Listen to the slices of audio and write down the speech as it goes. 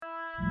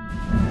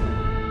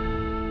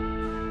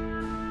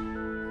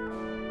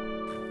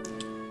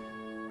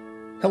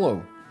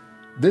Hello,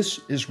 this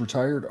is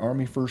retired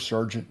Army First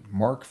Sergeant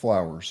Mark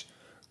Flowers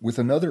with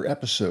another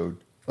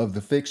episode of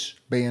the Fix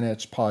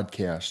Bayonets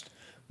podcast,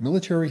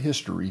 Military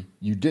History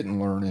You Didn't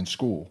Learn in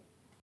School.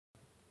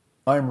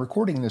 I am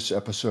recording this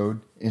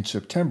episode in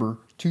September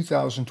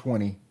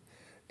 2020,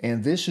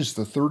 and this is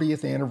the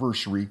 30th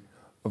anniversary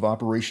of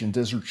Operation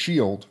Desert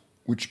Shield,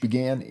 which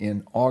began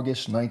in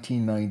August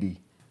 1990.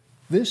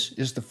 This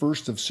is the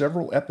first of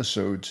several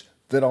episodes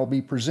that I'll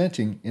be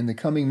presenting in the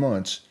coming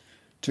months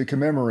to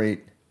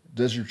commemorate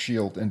Desert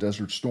Shield and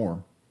Desert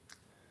Storm.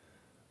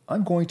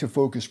 I'm going to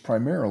focus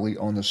primarily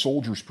on the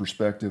soldier's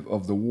perspective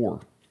of the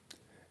war.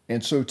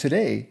 And so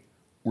today,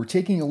 we're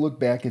taking a look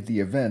back at the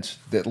events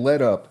that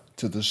led up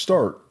to the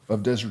start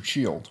of Desert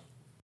Shield.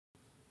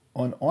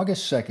 On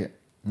August 2nd,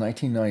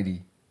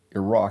 1990,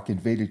 Iraq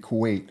invaded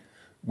Kuwait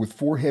with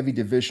 4 heavy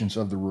divisions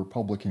of the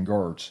Republican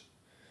Guards.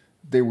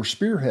 They were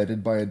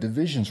spearheaded by a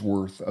division's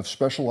worth of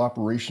Special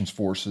Operations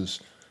Forces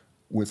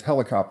with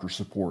helicopter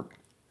support.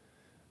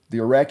 The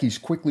Iraqis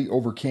quickly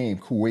overcame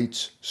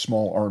Kuwait's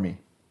small army.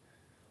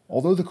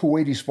 Although the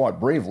Kuwaitis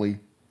fought bravely,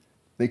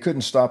 they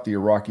couldn't stop the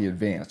Iraqi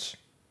advance.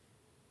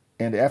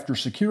 And after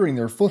securing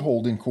their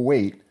foothold in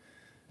Kuwait,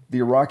 the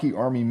Iraqi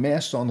army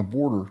massed on the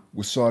border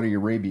with Saudi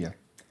Arabia.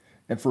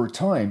 And for a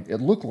time,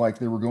 it looked like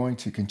they were going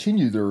to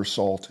continue their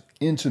assault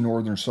into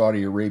northern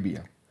Saudi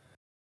Arabia.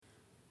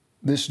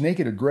 This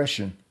naked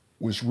aggression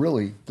was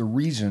really the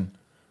reason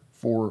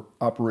for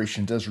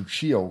Operation Desert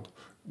Shield,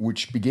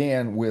 which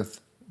began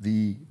with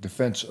the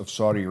defense of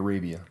Saudi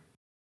Arabia.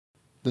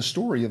 The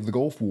story of the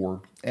Gulf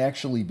War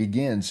actually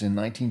begins in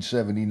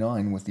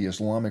 1979 with the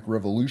Islamic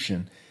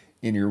Revolution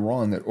in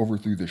Iran that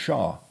overthrew the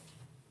Shah.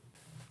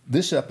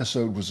 This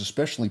episode was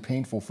especially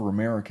painful for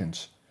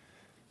Americans.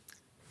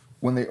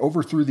 When they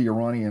overthrew the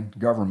Iranian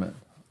government,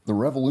 the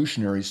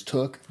revolutionaries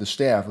took the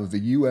staff of the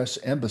U.S.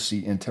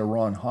 Embassy in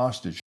Tehran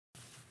hostage.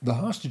 The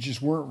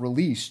hostages weren't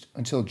released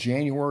until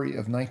January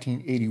of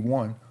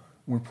 1981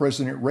 when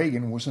President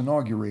Reagan was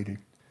inaugurated.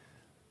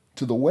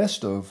 To the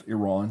west of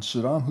Iran,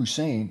 Saddam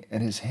Hussein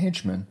and his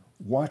henchmen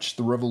watched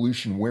the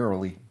revolution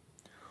warily.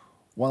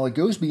 While it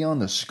goes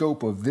beyond the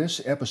scope of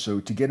this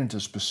episode to get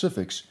into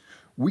specifics,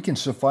 we can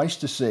suffice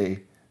to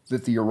say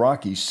that the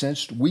Iraqis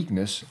sensed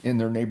weakness in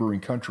their neighboring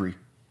country.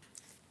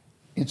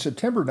 In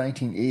September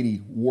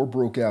 1980, war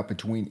broke out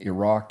between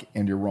Iraq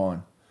and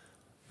Iran.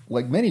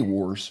 Like many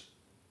wars,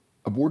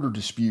 a border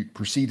dispute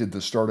preceded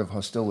the start of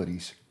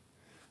hostilities.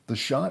 The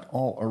Shatt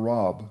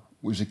al-Arab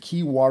was a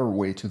key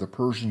waterway to the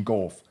Persian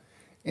Gulf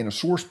and a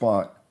sore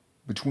spot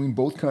between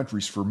both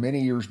countries for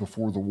many years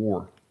before the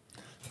war.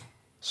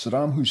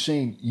 Saddam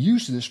Hussein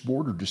used this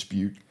border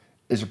dispute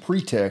as a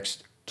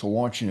pretext to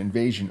launch an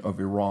invasion of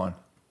Iran.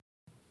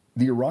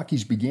 The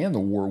Iraqis began the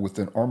war with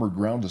an armored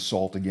ground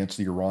assault against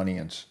the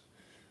Iranians.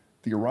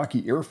 The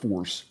Iraqi Air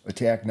Force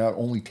attacked not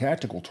only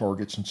tactical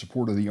targets in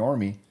support of the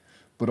army,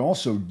 but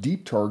also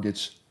deep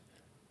targets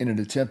in an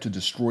attempt to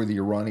destroy the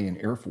Iranian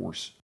Air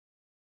Force.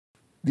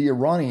 The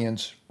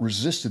Iranians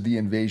resisted the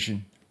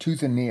invasion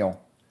tooth and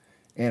nail,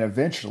 and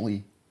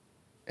eventually,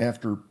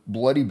 after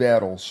bloody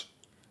battles,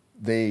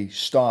 they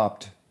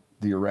stopped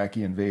the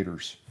Iraqi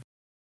invaders.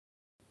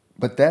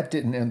 But that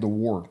didn't end the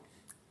war.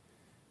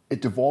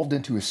 It devolved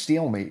into a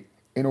stalemate,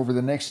 and over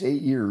the next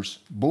 8 years,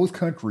 both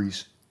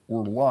countries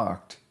were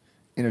locked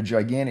in a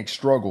gigantic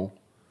struggle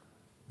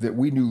that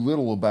we knew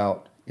little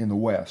about in the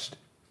West.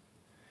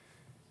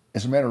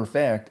 As a matter of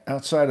fact,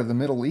 outside of the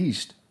Middle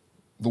East,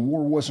 the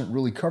war wasn't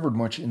really covered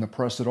much in the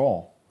press at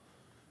all.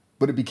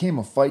 But it became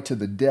a fight to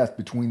the death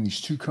between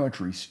these two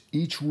countries,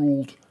 each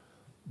ruled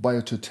by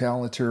a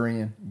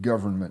totalitarian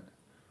government,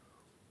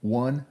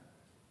 one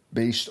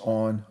based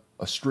on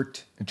a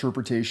strict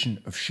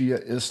interpretation of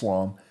Shia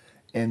Islam,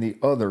 and the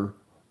other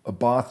a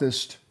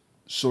Ba'athist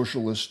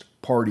socialist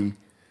party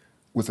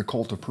with a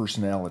cult of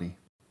personality.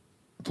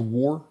 The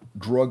war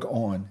drug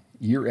on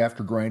year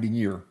after grinding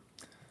year,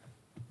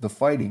 the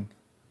fighting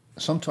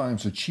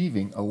sometimes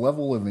achieving a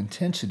level of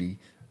intensity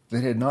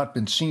that had not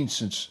been seen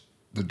since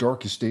the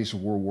darkest days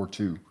of World War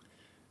II.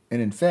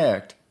 And in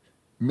fact,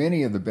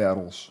 many of the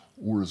battles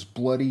were as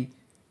bloody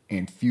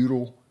and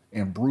futile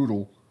and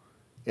brutal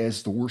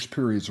as the worst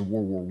periods of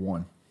World War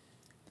I.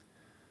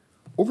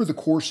 Over the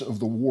course of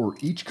the war,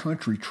 each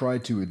country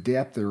tried to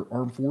adapt their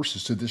armed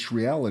forces to this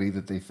reality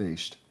that they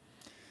faced.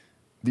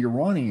 The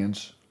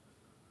Iranians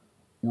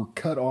were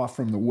cut off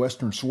from the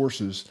Western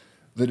sources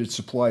that had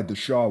supplied the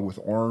Shah with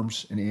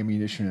arms and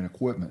ammunition and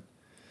equipment.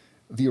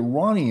 The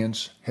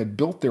Iranians had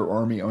built their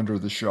army under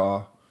the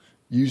Shah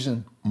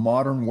using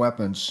modern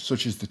weapons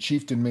such as the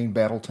Chieftain main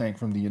battle tank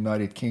from the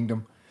United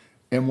Kingdom,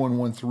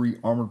 M113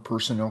 armored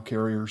personnel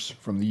carriers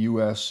from the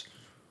U.S.,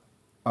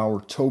 our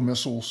TOW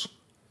missiles,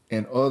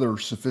 and other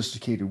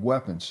sophisticated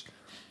weapons.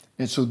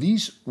 And so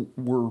these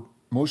were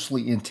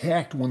mostly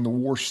intact when the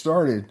war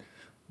started,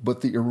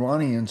 but the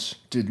Iranians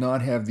did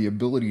not have the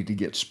ability to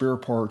get spare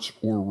parts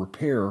or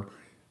repair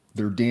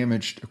their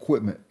damaged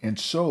equipment. And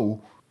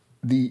so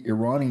the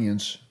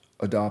Iranians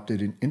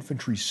adopted an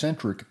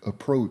infantry-centric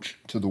approach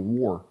to the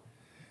war.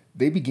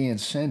 They began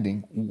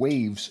sending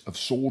waves of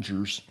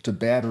soldiers to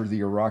batter the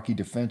Iraqi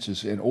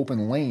defenses and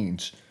open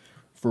lanes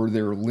for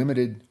their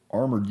limited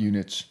armored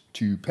units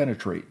to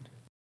penetrate.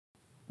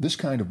 This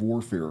kind of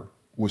warfare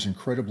was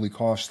incredibly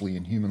costly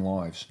in human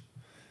lives,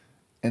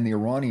 and the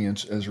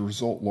Iranians, as a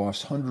result,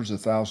 lost hundreds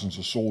of thousands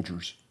of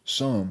soldiers,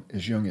 some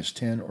as young as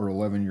 10 or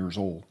 11 years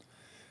old.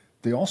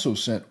 They also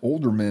sent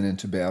older men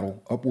into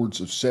battle, upwards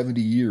of 70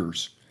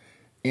 years,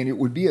 and it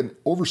would be an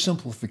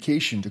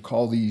oversimplification to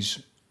call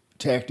these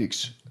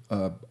tactics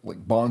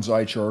like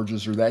bonsai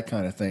charges or that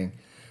kind of thing,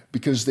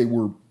 because they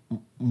were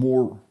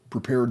more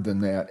prepared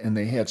than that, and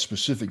they had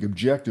specific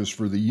objectives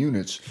for the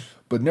units,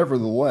 but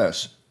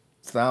nevertheless,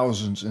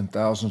 thousands and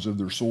thousands of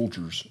their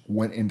soldiers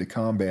went into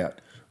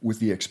combat with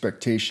the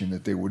expectation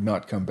that they would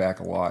not come back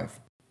alive.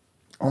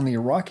 On the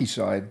Iraqi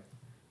side,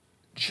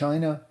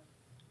 China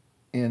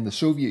and the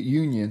Soviet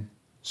Union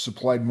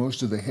supplied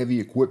most of the heavy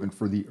equipment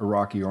for the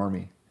Iraqi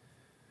army.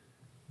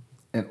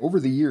 And over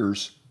the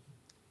years,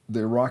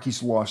 the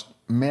Iraqis lost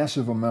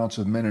massive amounts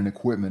of men and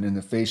equipment in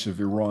the face of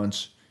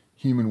Iran's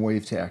human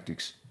wave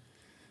tactics.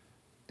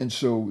 And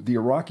so the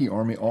Iraqi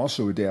army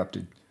also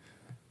adapted,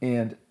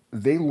 and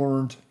they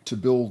learned to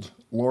build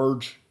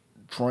large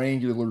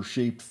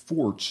triangular-shaped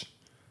forts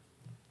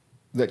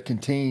that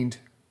contained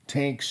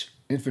tanks,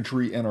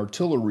 infantry, and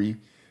artillery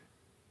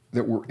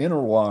that were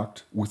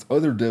interlocked with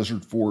other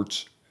desert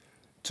forts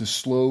to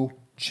slow,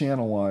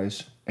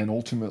 channelize, and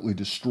ultimately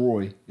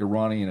destroy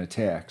Iranian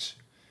attacks.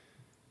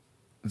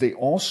 They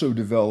also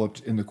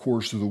developed, in the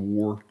course of the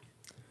war,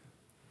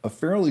 a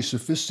fairly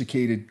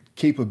sophisticated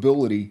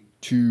capability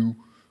to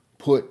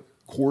put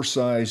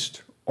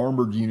corps-sized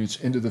armored units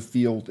into the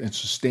field and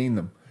sustain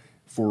them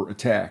for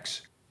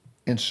attacks.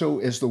 And so,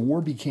 as the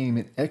war became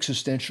an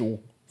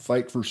existential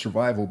fight for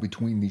survival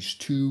between these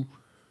two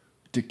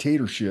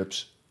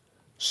dictatorships,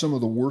 some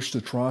of the worst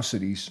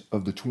atrocities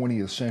of the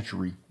 20th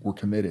century were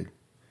committed.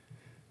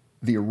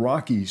 The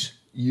Iraqis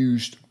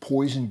used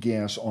poison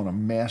gas on a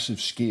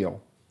massive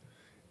scale,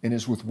 and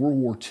as with World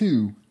War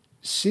II,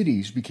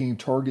 cities became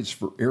targets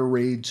for air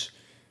raids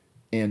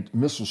and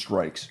missile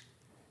strikes.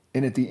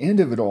 And at the end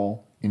of it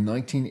all, in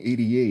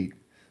 1988,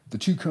 the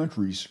two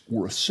countries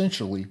were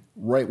essentially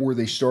right where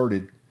they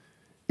started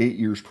 8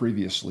 years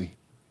previously.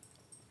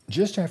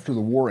 Just after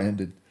the war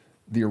ended,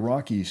 the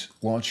Iraqis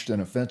launched an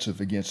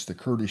offensive against the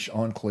Kurdish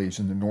enclaves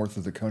in the north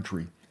of the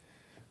country.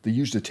 They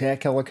used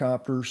attack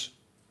helicopters,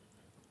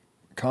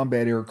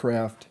 combat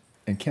aircraft,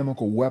 and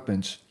chemical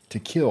weapons to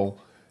kill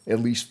at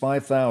least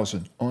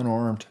 5,000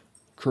 unarmed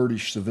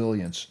Kurdish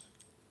civilians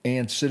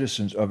and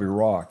citizens of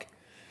Iraq.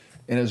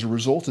 And as a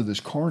result of this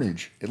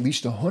carnage, at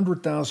least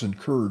 100,000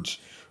 Kurds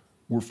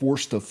were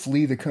forced to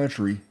flee the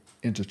country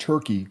into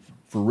Turkey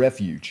for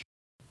refuge.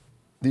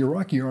 The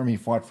Iraqi army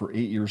fought for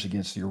 8 years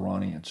against the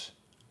Iranians.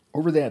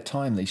 Over that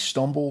time, they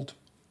stumbled,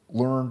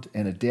 learned,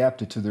 and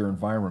adapted to their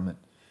environment.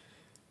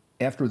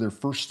 After their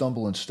first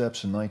stumble and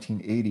steps in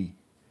 1980,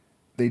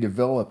 they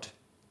developed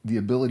the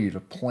ability to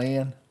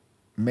plan,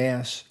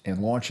 mass, and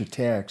launch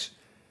attacks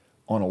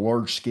on a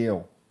large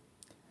scale.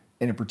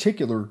 And in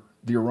particular,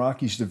 the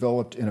Iraqis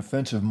developed an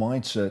offensive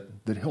mindset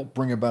that helped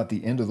bring about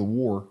the end of the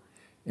war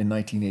in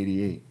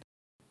 1988.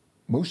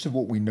 Most of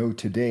what we know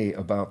today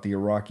about the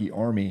Iraqi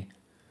army,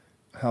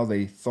 how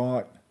they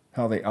thought,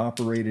 how they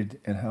operated,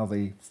 and how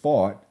they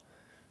fought,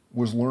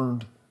 was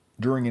learned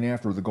during and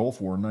after the Gulf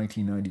War in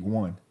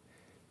 1991.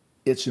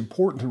 It's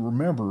important to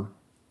remember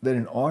that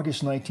in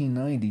August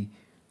 1990,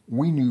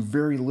 we knew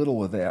very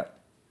little of that.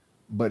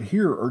 But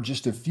here are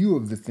just a few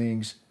of the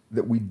things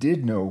that we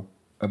did know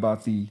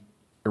about the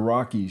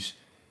Iraqis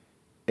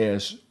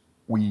as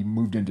we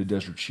moved into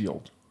Desert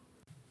Shield.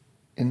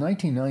 In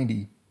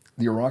 1990,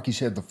 the Iraqis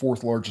had the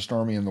fourth largest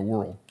army in the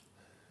world.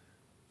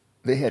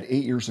 They had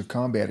 8 years of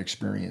combat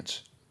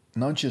experience,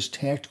 not just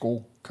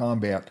tactical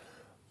combat,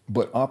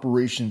 but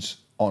operations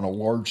on a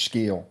large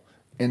scale,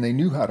 and they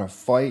knew how to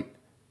fight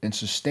and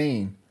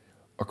sustain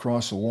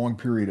across a long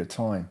period of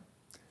time.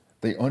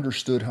 They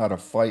understood how to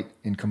fight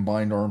in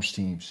combined arms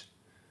teams.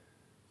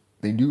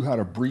 They knew how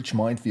to breach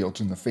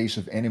minefields in the face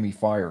of enemy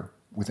fire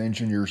with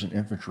engineers and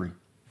infantry.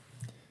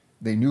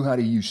 They knew how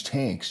to use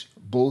tanks,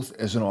 both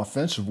as an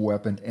offensive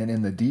weapon and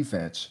in the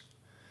defense.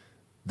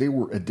 They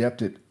were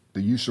adept at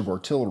the use of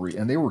artillery,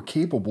 and they were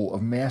capable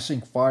of massing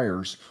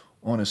fires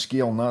on a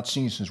scale not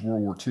seen since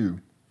World War II.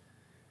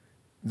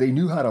 They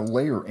knew how to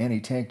layer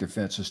anti-tank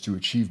defenses to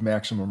achieve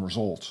maximum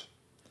results.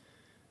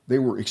 They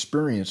were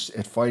experienced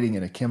at fighting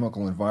in a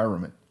chemical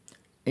environment,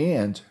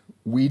 and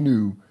we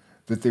knew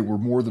that they were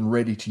more than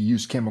ready to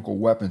use chemical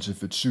weapons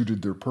if it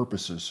suited their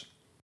purposes.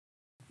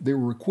 They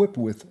were equipped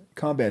with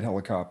combat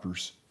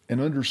helicopters and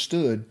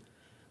understood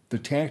the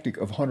tactic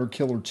of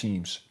hunter-killer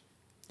teams.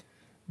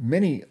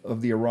 Many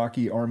of the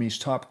Iraqi army's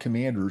top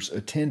commanders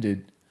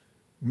attended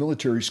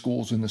military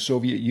schools in the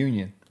Soviet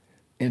Union,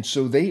 and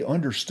so they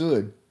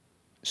understood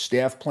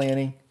staff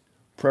planning,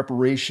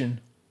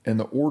 preparation, and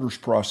the orders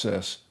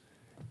process,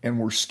 and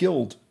were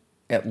skilled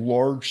at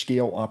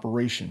large-scale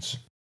operations.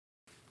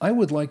 I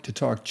would like to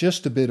talk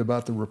just a bit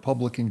about the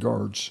Republican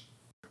Guards,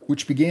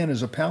 which began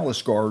as a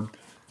palace guard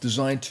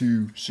designed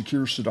to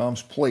secure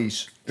Saddam's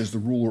place as the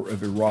ruler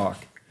of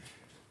Iraq.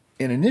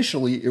 And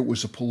initially, it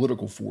was a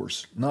political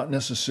force, not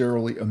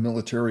necessarily a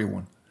military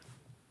one.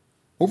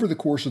 Over the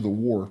course of the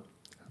war,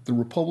 the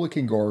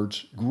Republican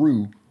Guards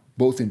grew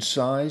both in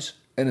size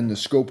and in the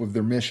scope of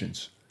their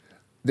missions.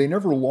 They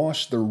never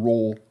lost their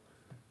role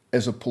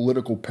as a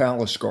political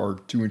palace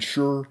guard to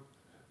ensure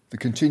the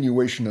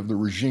continuation of the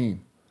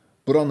regime.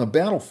 But on the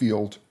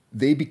battlefield,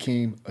 they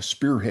became a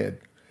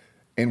spearhead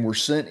and were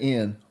sent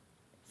in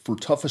for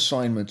tough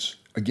assignments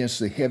against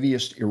the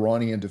heaviest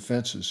Iranian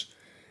defenses.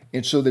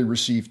 And so they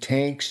received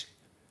tanks,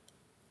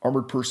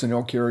 armored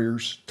personnel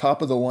carriers,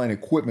 top-of-the-line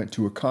equipment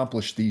to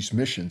accomplish these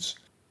missions.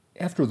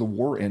 After the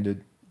war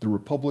ended, the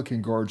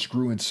Republican Guards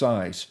grew in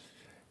size,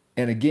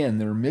 and again,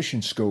 their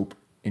mission scope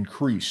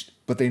increased,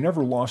 but they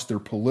never lost their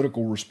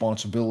political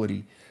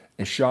responsibility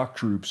as shock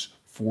troops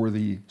for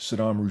the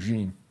Saddam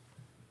regime.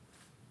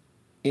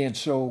 And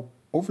so,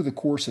 over the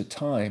course of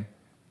time,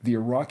 the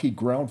Iraqi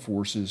ground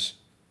forces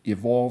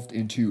evolved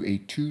into a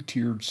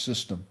two-tiered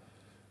system.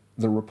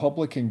 The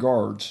Republican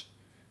Guards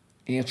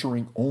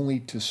answering only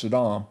to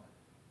Saddam,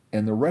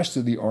 and the rest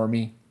of the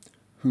army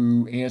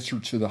who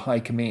answered to the high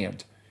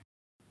command.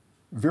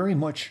 Very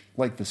much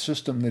like the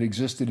system that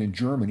existed in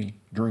Germany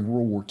during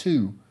World War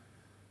II,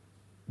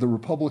 the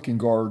Republican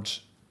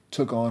Guards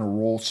took on a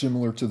role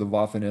similar to the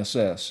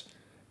Waffen-SS,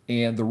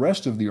 and the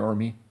rest of the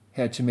army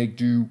had to make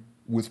do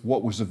with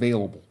what was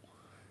available,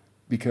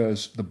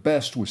 because the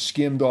best was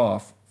skimmed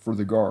off for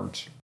the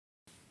Guards.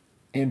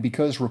 And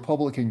because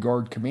Republican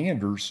Guard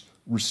commanders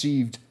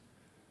received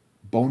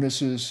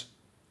bonuses,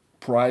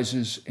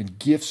 prizes, and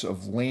gifts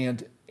of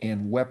land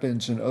and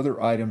weapons and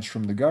other items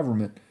from the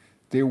government,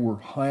 they were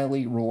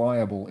highly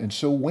reliable. And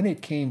so when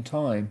it came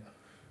time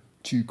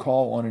to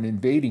call on an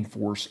invading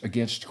force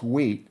against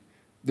Kuwait,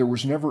 there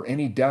was never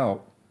any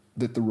doubt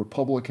that the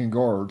Republican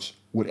Guards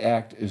would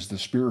act as the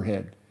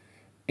spearhead.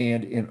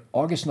 And in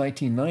August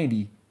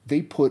 1990,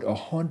 they put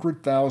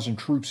 100,000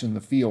 troops in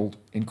the field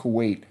in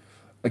Kuwait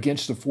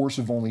against a force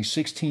of only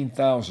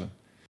 16,000.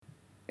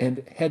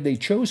 And had they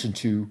chosen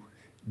to,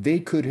 they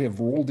could have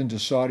rolled into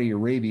Saudi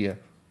Arabia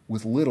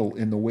with little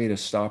in the way to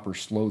stop or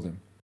slow them.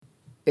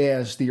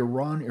 As the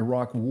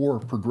Iran-Iraq War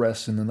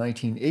progressed in the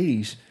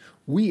 1980s,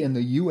 we in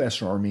the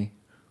U.S. Army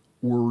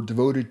were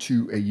devoted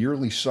to a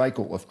yearly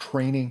cycle of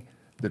training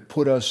that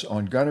put us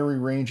on gunnery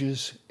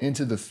ranges,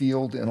 into the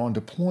field, and on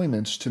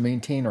deployments to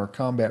maintain our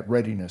combat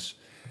readiness.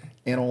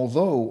 And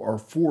although our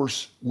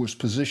force was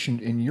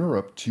positioned in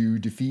Europe to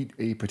defeat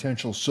a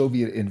potential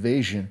Soviet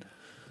invasion,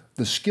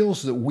 the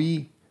skills that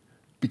we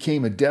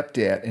became adept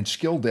at and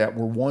skilled at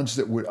were ones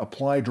that would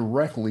apply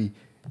directly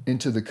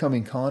into the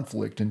coming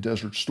conflict in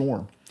Desert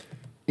Storm.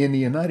 In the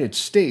United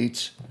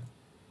States,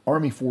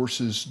 Army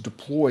forces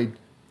deployed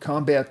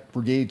combat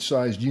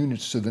brigade-sized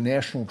units to the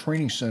National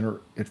Training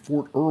Center at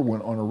Fort Irwin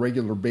on a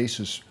regular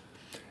basis.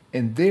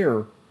 And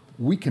there,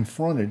 we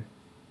confronted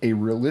a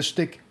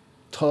realistic,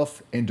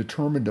 tough, and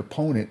determined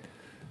opponent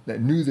that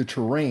knew the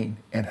terrain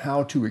and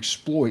how to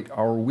exploit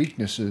our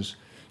weaknesses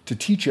to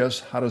teach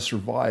us how to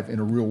survive in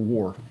a real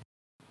war.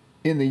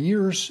 In the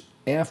years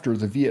after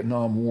the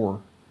Vietnam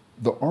War,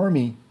 the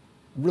Army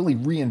really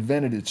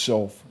reinvented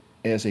itself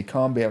as a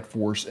combat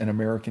force and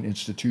American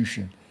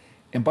institution.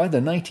 And by the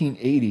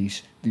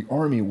 1980s, the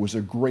Army was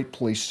a great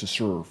place to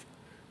serve.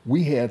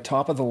 We had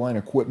top-of-the-line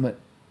equipment,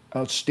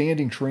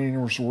 outstanding training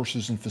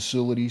resources and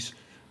facilities,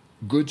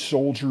 good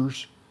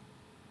soldiers,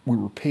 we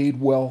were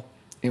paid well,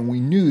 and we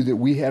knew that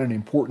we had an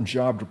important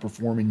job to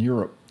perform in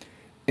Europe.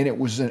 And it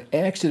was an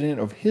accident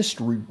of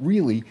history,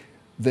 really,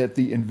 that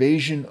the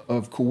invasion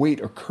of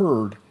Kuwait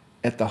occurred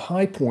at the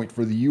high point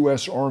for the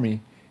U.S.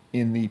 Army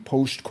in the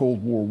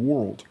post-Cold War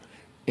world.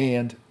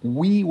 And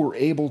we were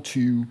able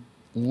to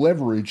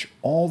leverage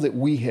all that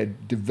we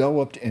had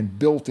developed and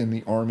built in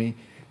the Army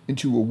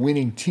into a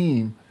winning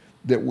team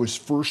that was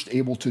first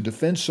able to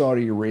defend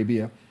Saudi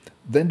Arabia,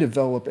 then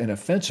develop an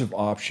offensive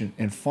option,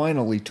 and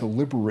finally to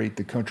liberate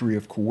the country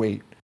of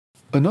Kuwait.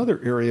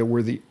 Another area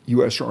where the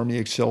U.S. Army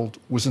excelled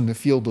was in the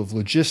field of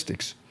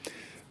logistics.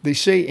 They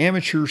say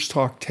amateurs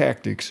talk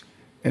tactics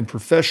and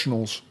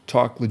professionals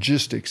talk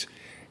logistics,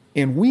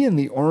 and we in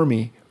the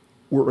Army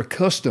were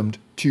accustomed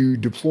to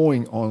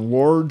deploying on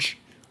large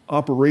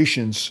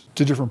operations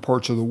to different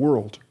parts of the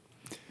world.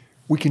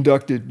 We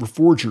conducted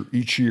Reforger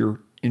each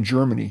year in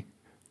Germany,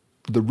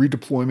 the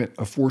redeployment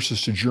of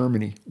forces to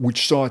Germany,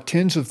 which saw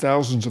tens of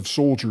thousands of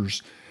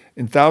soldiers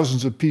and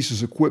thousands of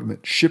pieces of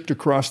equipment shipped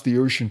across the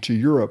ocean to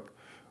Europe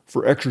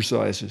for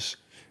exercises.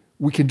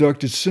 We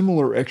conducted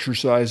similar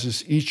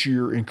exercises each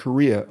year in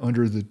Korea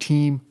under the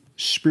Team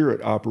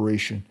Spirit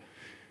operation.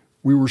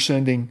 We were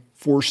sending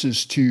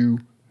forces to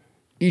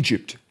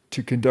Egypt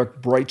to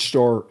conduct Bright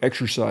Star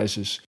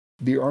exercises.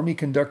 The Army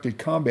conducted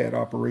combat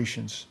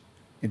operations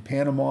in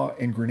Panama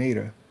and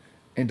Grenada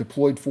and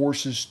deployed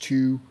forces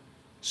to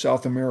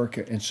South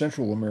America and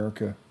Central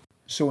America.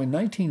 So in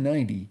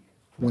 1990,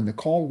 when the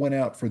call went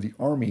out for the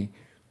Army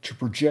to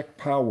project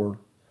power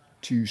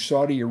to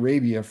Saudi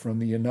Arabia from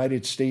the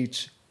United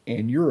States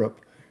and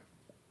Europe,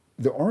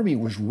 the Army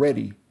was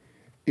ready.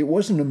 It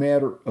wasn't a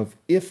matter of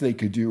if they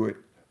could do it,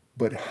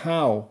 but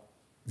how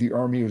the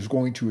Army was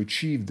going to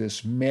achieve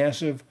this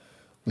massive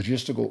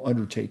logistical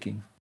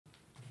undertaking.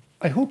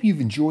 I hope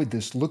you've enjoyed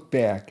this look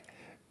back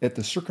at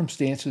the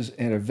circumstances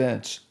and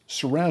events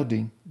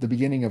surrounding the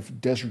beginning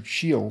of Desert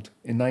Shield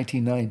in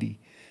 1990.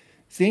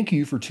 Thank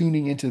you for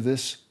tuning into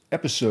this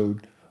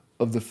episode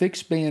of the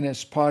Fixed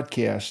Bayonets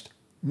podcast,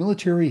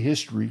 Military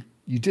History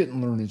You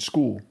Didn't Learn in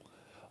School.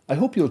 I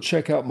hope you'll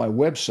check out my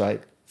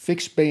website,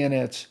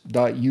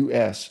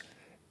 fixedbayonets.us,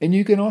 and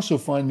you can also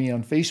find me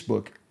on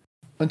Facebook.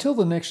 Until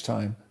the next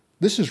time,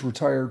 this is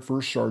retired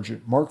First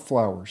Sergeant Mark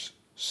Flowers,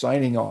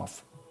 signing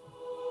off.